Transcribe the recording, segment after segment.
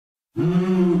The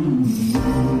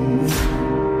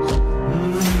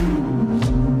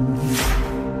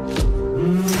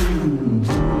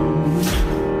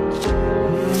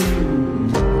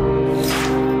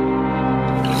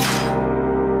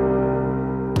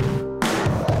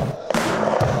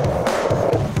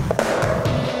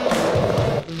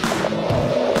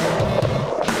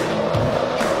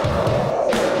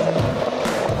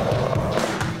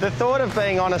thought of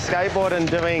being on a skateboard and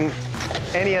doing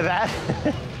any of that,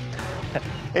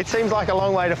 it seems like a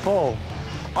long way to fall.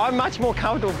 I'm much more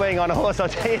comfortable being on a horse, I'll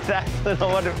tell you that, than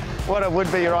what it would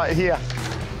be right here.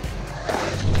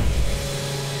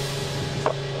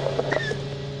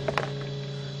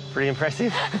 Pretty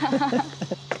impressive.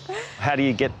 How do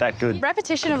you get that good?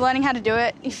 Repetition of learning how to do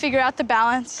it. You figure out the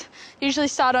balance. Usually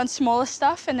start on smaller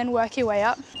stuff and then work your way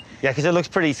up. Yeah, because it looks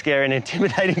pretty scary and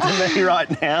intimidating to me right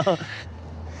now.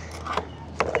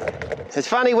 It's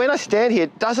funny, when I stand here,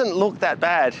 it doesn't look that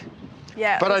bad.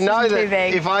 Yeah, but I know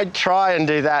that if I try and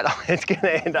do that, it's going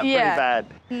to end up pretty bad.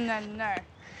 No.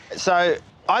 So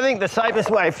I think the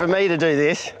safest way for me to do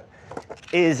this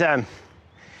is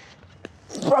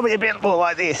probably a bit more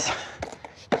like this.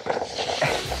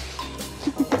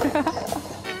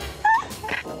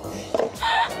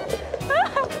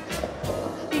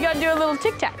 You got to do a little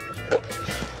tic-tac.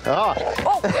 Oh.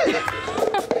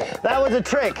 That was a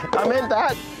trick. I meant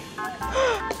that.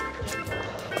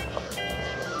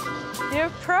 You're a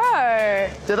pro.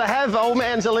 Do they have old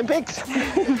man's Olympics?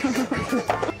 Hey,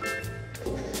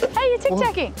 you're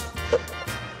tic-tacking.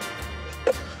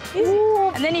 Easy.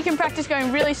 And then you can practice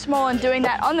going really small and doing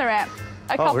that on the ramp.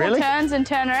 A couple turns and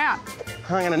turn around.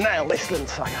 I'm going to nail this little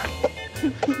sucker.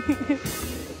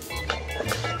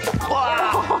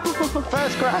 Wow.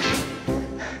 First crash.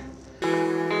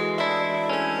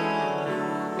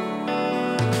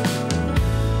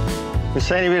 We've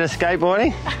seen a bit of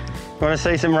skateboarding. Want to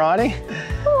see some riding?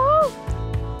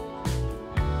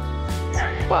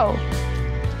 Whoa.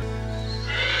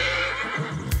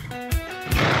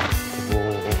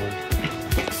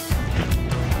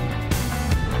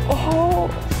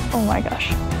 Oh my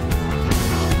gosh.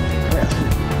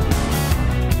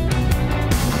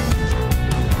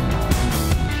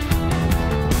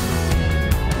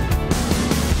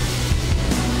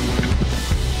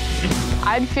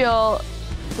 I'd feel,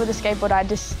 with a skateboard, I'd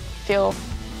just feel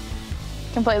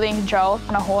completely in control.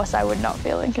 On a horse, I would not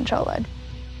feel in control.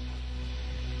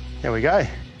 There we go.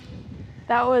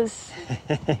 That was,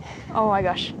 oh my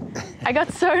gosh. I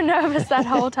got so nervous that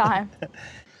whole time.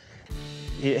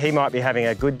 He might be having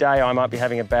a good day, I might be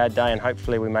having a bad day, and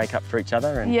hopefully we make up for each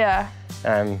other. And, yeah.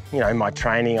 You know, in my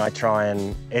training, I try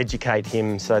and educate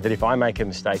him so that if I make a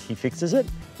mistake, he fixes it.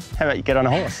 How about you get on a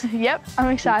horse? Yep,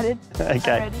 I'm excited.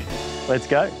 Okay, I'm ready. Let's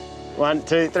go. 1,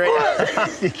 2, 3,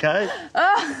 you go.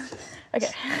 Okay.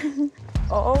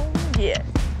 Oh, yeah.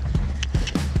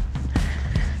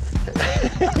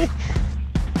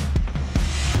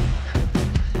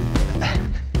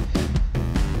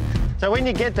 So when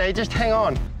you get there, just hang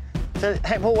on. So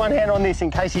put one hand on this in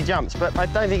case he jumps, but I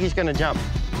don't think he's going to jump.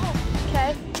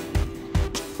 Okay.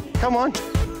 Come on.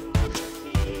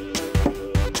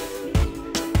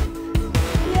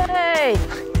 Yay!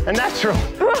 A natural.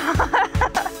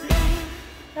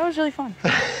 That was really fun.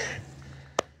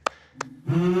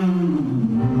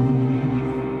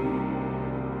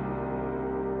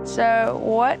 So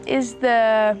what is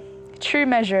the true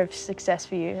measure of success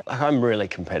for you? I'm really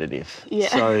competitive. Yeah.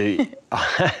 So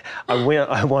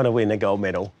I want to win a gold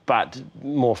medal, but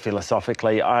more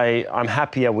philosophically, I'm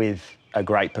happier with a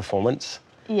great performance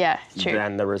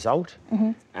than the result.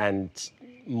 And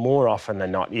more often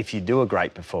than not, if you do a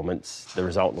great performance, the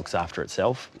result looks after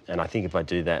itself. And I think if I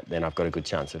do that, then I've got a good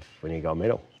chance of winning a gold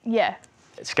medal. Yeah.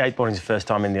 Skateboarding's the first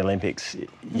time in the Olympics.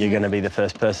 You're going to be the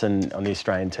first person on the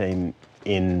Australian team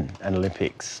in an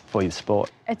Olympics for your sport.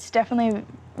 It's definitely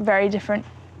very different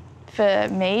for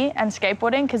me and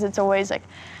skateboarding because it's always like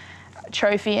a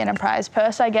trophy and a prize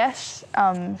purse, I guess.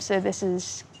 So this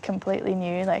is completely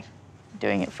new, like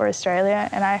doing it for Australia.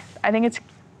 And I think it's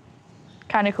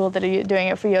kind of cool that you're doing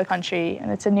it for your country,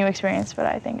 and it's a new experience, but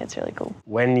I think it's really cool.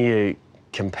 When you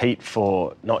compete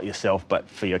for not yourself, but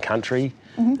for your country,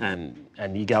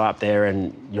 and you go up there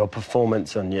and your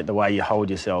performance and the way you hold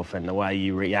yourself and the way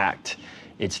you react,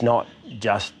 it's not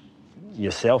just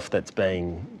yourself that's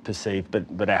being perceived,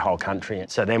 but our whole country.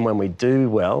 So then when we do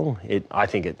well, I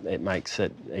think it makes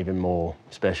it even more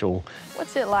special.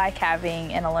 What's it like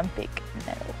having an Olympic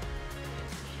medal?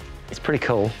 It's pretty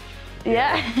cool.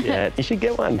 Yeah. Yeah, you should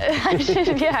get one. I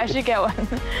should get one.